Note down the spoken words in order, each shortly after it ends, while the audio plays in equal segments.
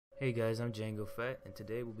Hey guys, I'm Django Fett, and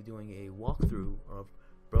today we'll be doing a walkthrough of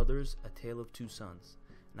Brothers: A Tale of Two Sons.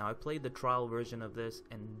 Now, I played the trial version of this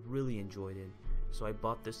and really enjoyed it, so I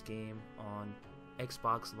bought this game on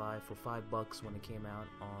Xbox Live for $5 when it came out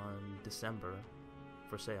on December,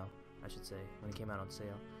 for sale, I should say, when it came out on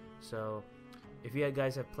sale. So, if you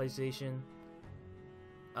guys have PlayStation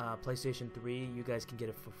 3, you guys can get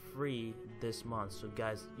it for free this month. So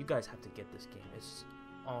guys, you guys have to get this game. It's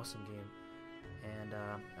an awesome game. And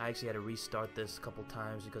I actually had to restart this a couple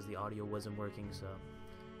times because the audio wasn't working, so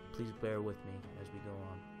please bear with me as we go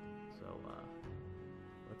on. So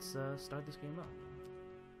let's start this game up.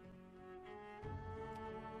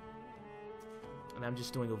 And I'm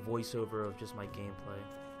just doing a voiceover of just my gameplay.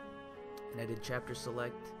 And I did chapter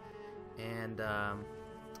select, and I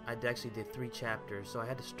actually did 3 chapters, so I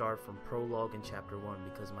had to start from Prologue and Chapter 1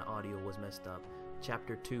 because my audio was messed up.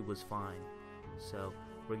 Chapter 2 was fine, so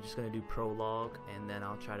we're just gonna do Prologue, and then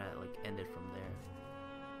I'll try to end it from there.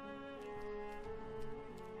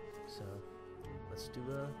 So let's do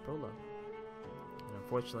the Prologue. And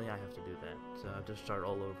unfortunately, I have to do that, so I have to start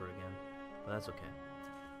all over again, but that's okay.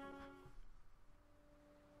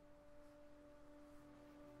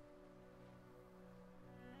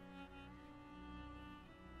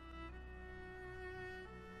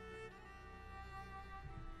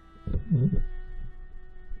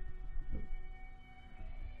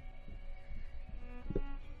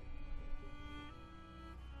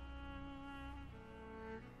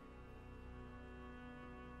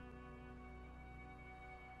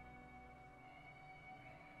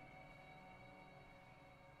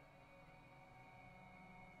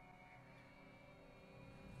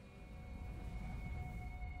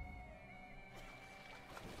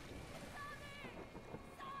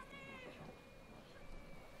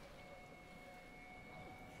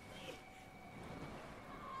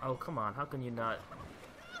 Oh, come on, how can you not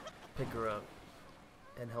pick her up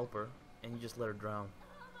and help her, and you just let her drown?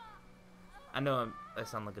 I know I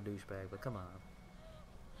sound like a douchebag, but come on.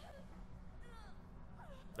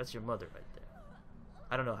 That's your mother right there.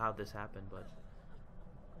 I don't know how this happened, but...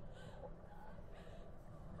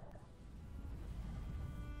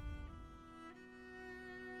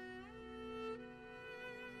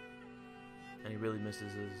 And he really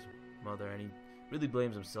misses his mother, and he really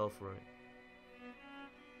blames himself for it,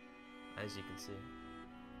 as you can see.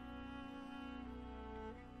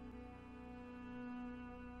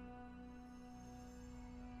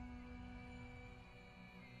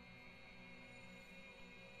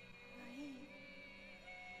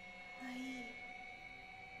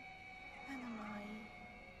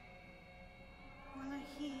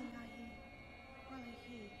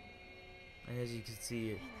 And as you can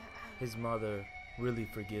see, his mother really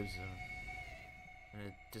forgives him, and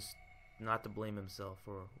it just not to blame himself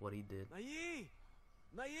for what he did. Nai!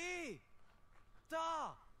 Nai!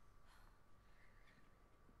 Ata!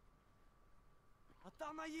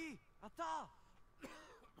 Ata, Nai! Ata!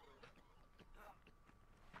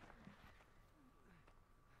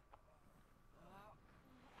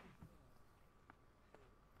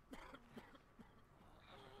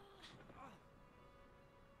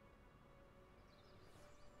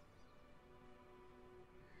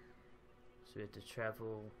 So we have to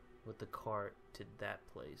travel with the cart to that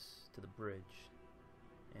place, to the bridge,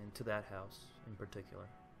 and to that house in particular.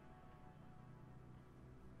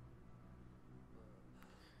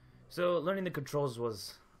 So learning the controls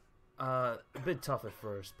was a bit tough at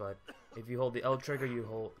first, but if you hold the L trigger,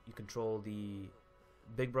 you control the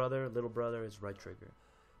big brother, little brother is right trigger,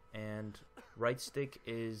 and right stick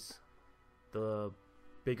is the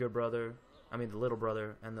bigger brother, I mean the little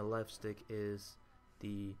brother, and the left stick is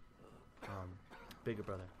the bigger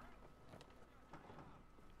brother.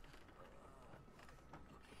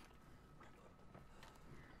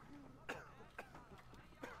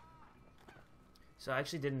 So I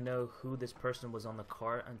actually didn't know who this person was on the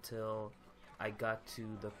cart until I got to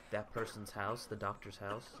that person's house, the doctor's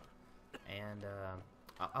house, and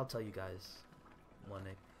I'll tell you guys when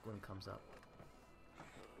it comes up.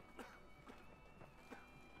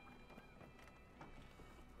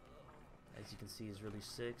 As you can see, he's really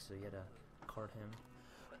sick, so you had to cart him.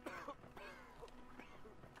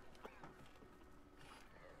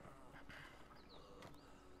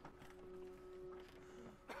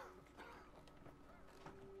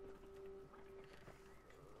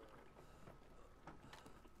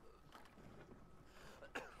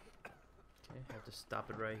 Have to stop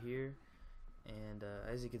it right here, and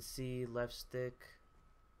as you can see, left stick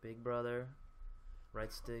big brother,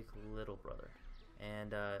 right stick little brother,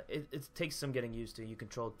 and it takes some getting used to. You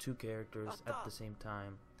control 2 characters at the same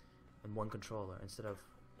time in one controller instead of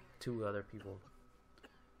 2 other people.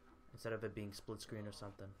 instead of it being split screen or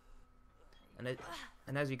something.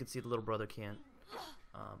 And as you can see, the little brother can't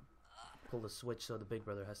pull the switch, so the big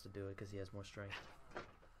brother has to do it because he has more strength.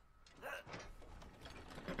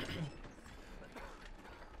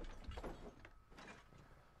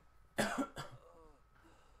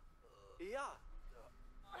 Yeah.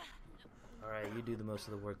 Alright, you do the most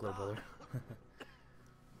of the work, little brother.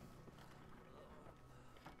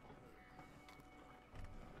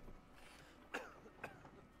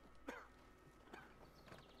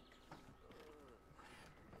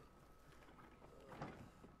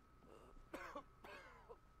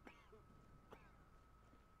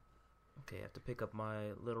 Okay, I have to pick up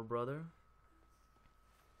my little brother.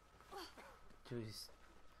 And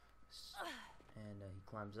he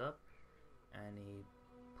climbs up, and he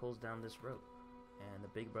pulls down this rope, and the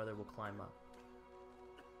big brother will climb up.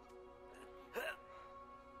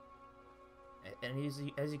 And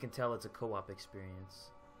as you can tell, it's a co-op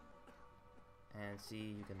experience. And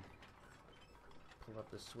see, you can pull up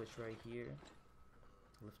the switch right here,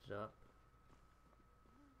 lift it up.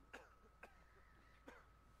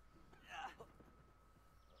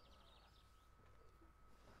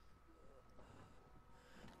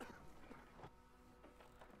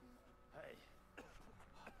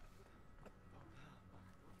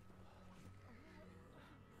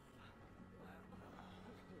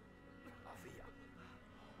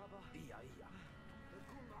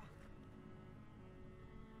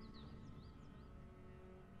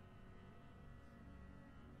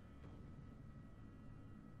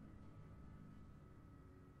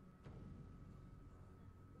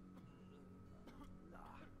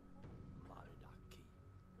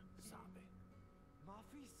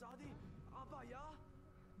 Mafi Sadi Abaya.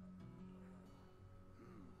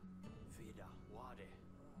 Vida Wade.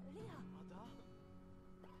 Ada.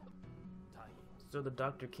 So the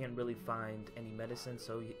doctor can't really find any medicine,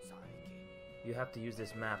 so you have to use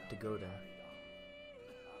this map to go there.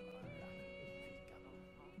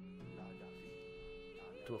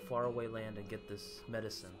 To a faraway land and get this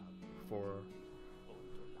medicine for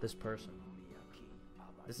this person.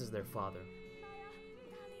 This is their father.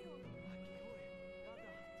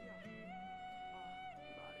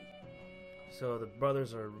 So the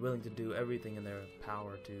brothers are willing to do everything in their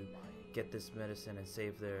power to get this medicine and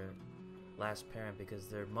save their last parent, because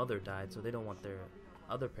their mother died, so they don't want their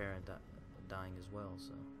other parent dying as well.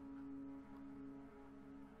 So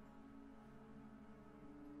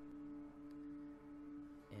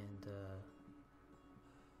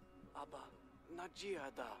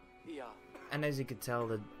and as you can tell,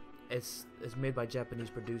 that it's made by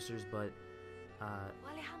Japanese producers, but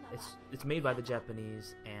it's made by the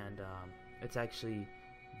Japanese, and it's actually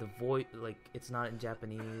the voice, like, it's not in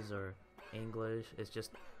Japanese or English. It's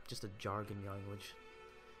just a jargon language.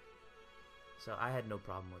 So I had no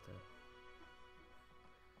problem with it.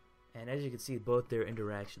 And as you can see, both their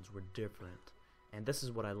interactions were different, and this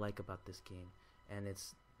is what I like about this game. And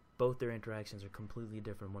it's both their interactions are completely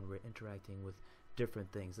different when we're interacting with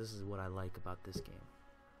different things. This is what I like about this game.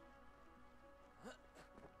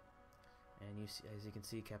 And you see, as you can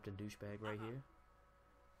see, Captain Douchebag right here.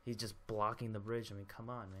 He's just blocking the bridge. I mean, come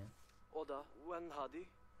on, man. Oda when Hadi.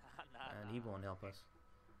 And he won't help us.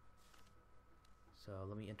 So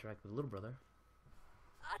let me interact with little brother.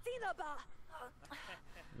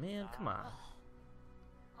 Man, come on.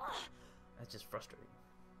 That's just frustrating.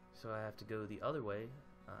 So I have to go the other way,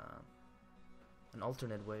 an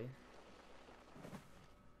alternate way.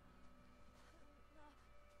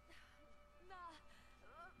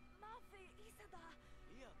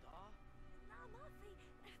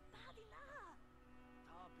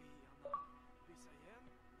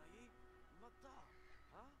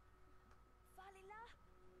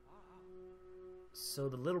 So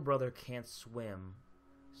the little brother can't swim,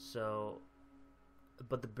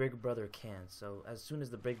 but the big brother can. So as soon as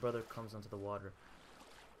the big brother comes onto the water,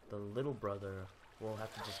 the little brother will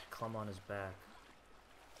have to just climb on his back,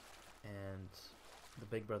 and the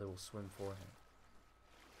big brother will swim for him.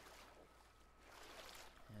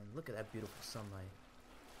 And look at that beautiful sunlight.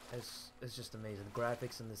 It's just amazing. The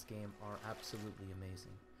graphics in this game are absolutely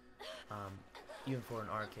amazing. Even for an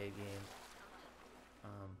arcade game.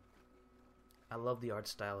 I love the art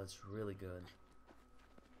style. It's really good.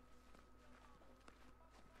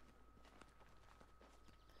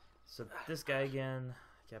 So this guy again,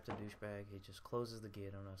 Captain Douchebag, he just closes the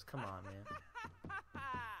gate on us. Come on, man.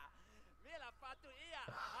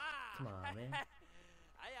 Come on, man.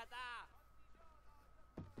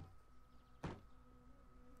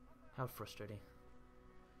 How frustrating.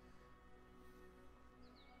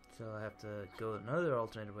 So I have to go another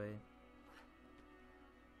alternate way.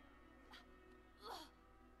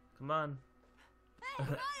 Come on.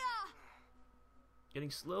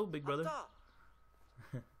 Getting slow, big brother.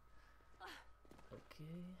 Ata!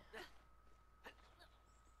 Okay.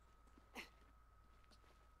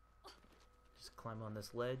 Just climb on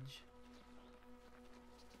this ledge.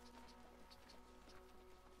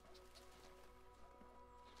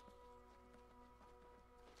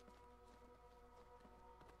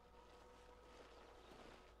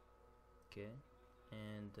 Okay,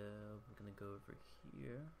 and we're gonna go over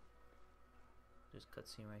here. There's a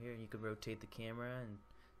cutscene right here, and you can rotate the camera. And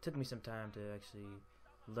it took me some time to actually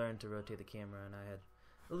learn to rotate the camera, and I had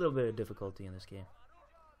a little bit of difficulty in this game.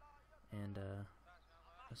 And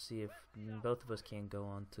let's see if both of us can go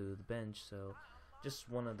onto the bench, so just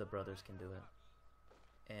one of the brothers can do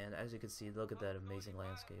it. And as you can see, look at that amazing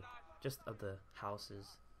landscape, just of the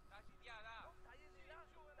houses.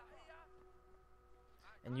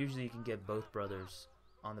 And usually you can get both brothers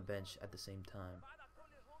on the bench at the same time,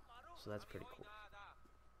 so that's pretty cool.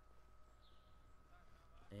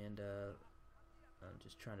 And I'm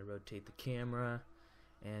just trying to rotate the camera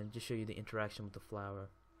and just show you the interaction with the flower.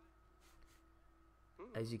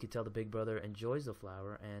 As you can tell, the big brother enjoys the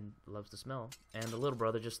flower and loves the smell, and the little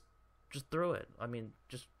brother just throw it. I mean,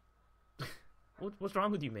 just what's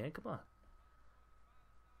wrong with you, man? Come on.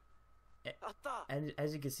 And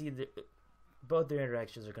as you can see, both their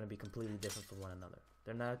interactions are going to be completely different from one another.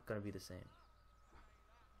 They're not going to be the same.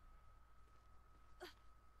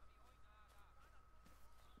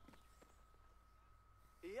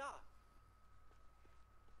 Yeah.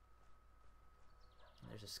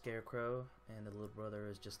 There's a scarecrow, and the little brother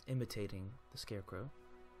is just imitating the scarecrow.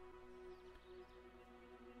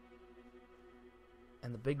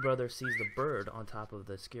 And the big brother sees the bird on top of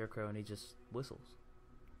the scarecrow, and he just whistles.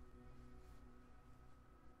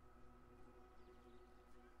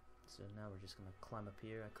 So now we're just gonna climb up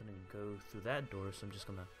here. I couldn't go through that door, so I'm just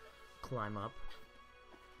gonna climb up.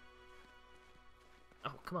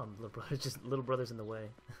 Oh, come on, little brother! Just little brother's in the way.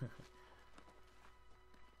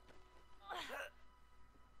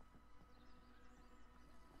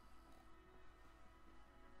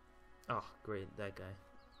 Oh, great, that guy.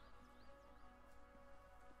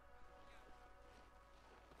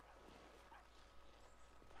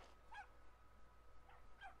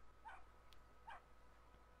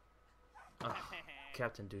 Oh,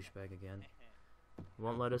 Captain Douchebag again.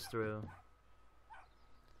 Won't let us through.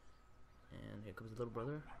 And here comes the little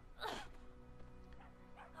brother.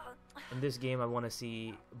 In this game, I want to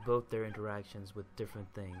see both their interactions with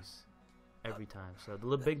different things every time. So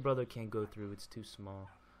the big brother can't go through; it's too small.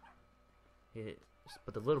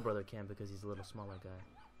 But the little brother can because he's a little smaller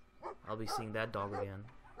guy. I'll be seeing that dog again.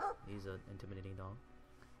 He's an intimidating dog.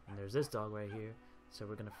 And there's this dog right here. So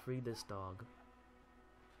we're gonna free this dog.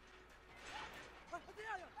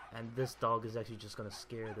 And this dog is actually just gonna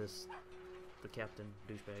scare the Captain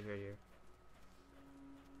Douchebag right here.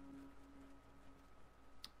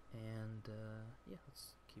 And yeah,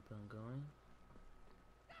 let's keep on going.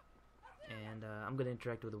 And I'm gonna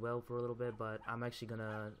interact with the well for a little bit, but I'm actually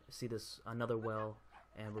gonna see another well,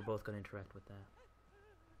 and we're both gonna interact with that.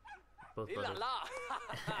 Both brothers.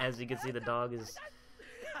 As you can see, the dog is,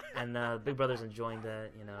 and big brother's enjoying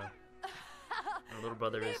that, you know. And the little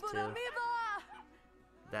brother is too.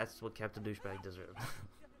 That's what Captain Douchebag deserves.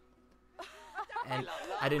 And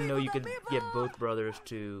I didn't know you could get both brothers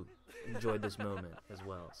to enjoy this moment as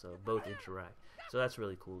well, so both interact. So that's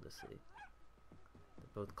really cool to see.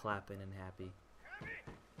 They're both clapping and happy.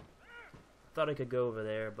 Thought I could go over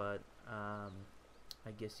there, but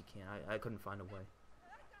I guess you can't. I couldn't find a way.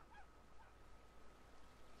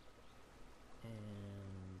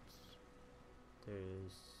 And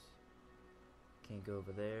there's... Can't go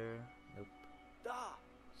over there. Nope.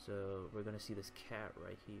 So we're gonna see this cat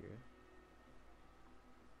right here.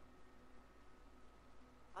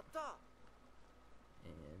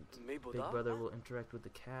 And Big Brother will interact with the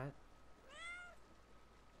cat.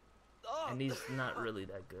 And he's not really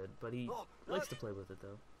that good, but he likes to play with it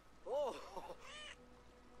though.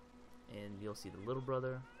 And you'll see the little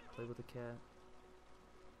brother play with the cat.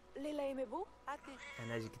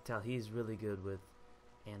 And as you can tell, he's really good with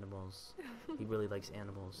animals. He really likes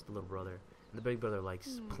animals, the little brother. And the big brother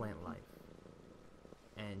likes plant life.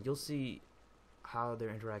 And you'll see how their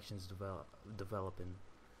interactions developing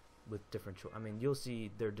with different I mean, you'll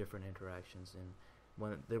see their different interactions, and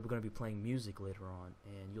when they're going to be playing music later on,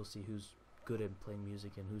 and you'll see who's good at playing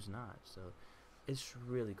music and who's not. So it's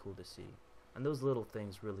really cool to see, and those little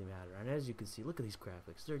things really matter. And as you can see, look at these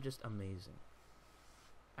graphics, they're just amazing,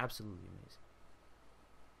 absolutely amazing.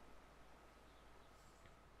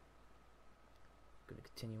 Gonna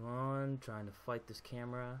continue on trying to fight this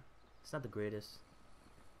camera. It's not the greatest.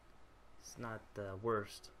 It's not the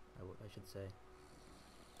worst, I should say.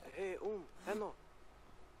 Hey, Henno.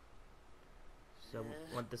 So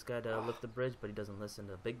we want this guy to lift the bridge, but he doesn't listen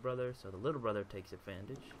to Big Brother, so the little brother takes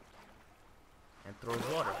advantage and throws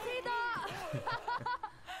water.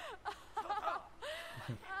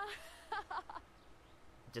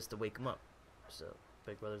 Just to wake him up. So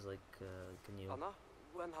Big Brother's like, can you Anna,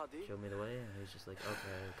 when hadi? show me the way? And he's just like, okay,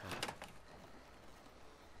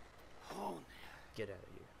 come. Get out of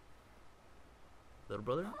here. Little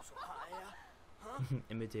brother?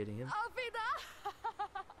 Imitating him.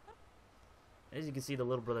 As you can see, the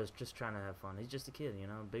little brother is just trying to have fun. He's just a kid, you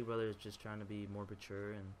know. Big brother is just trying to be more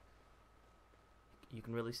mature, and you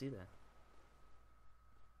can really see that.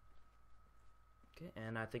 Okay,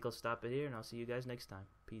 and I think I'll stop it here, and I'll see you guys next time.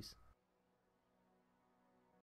 Peace.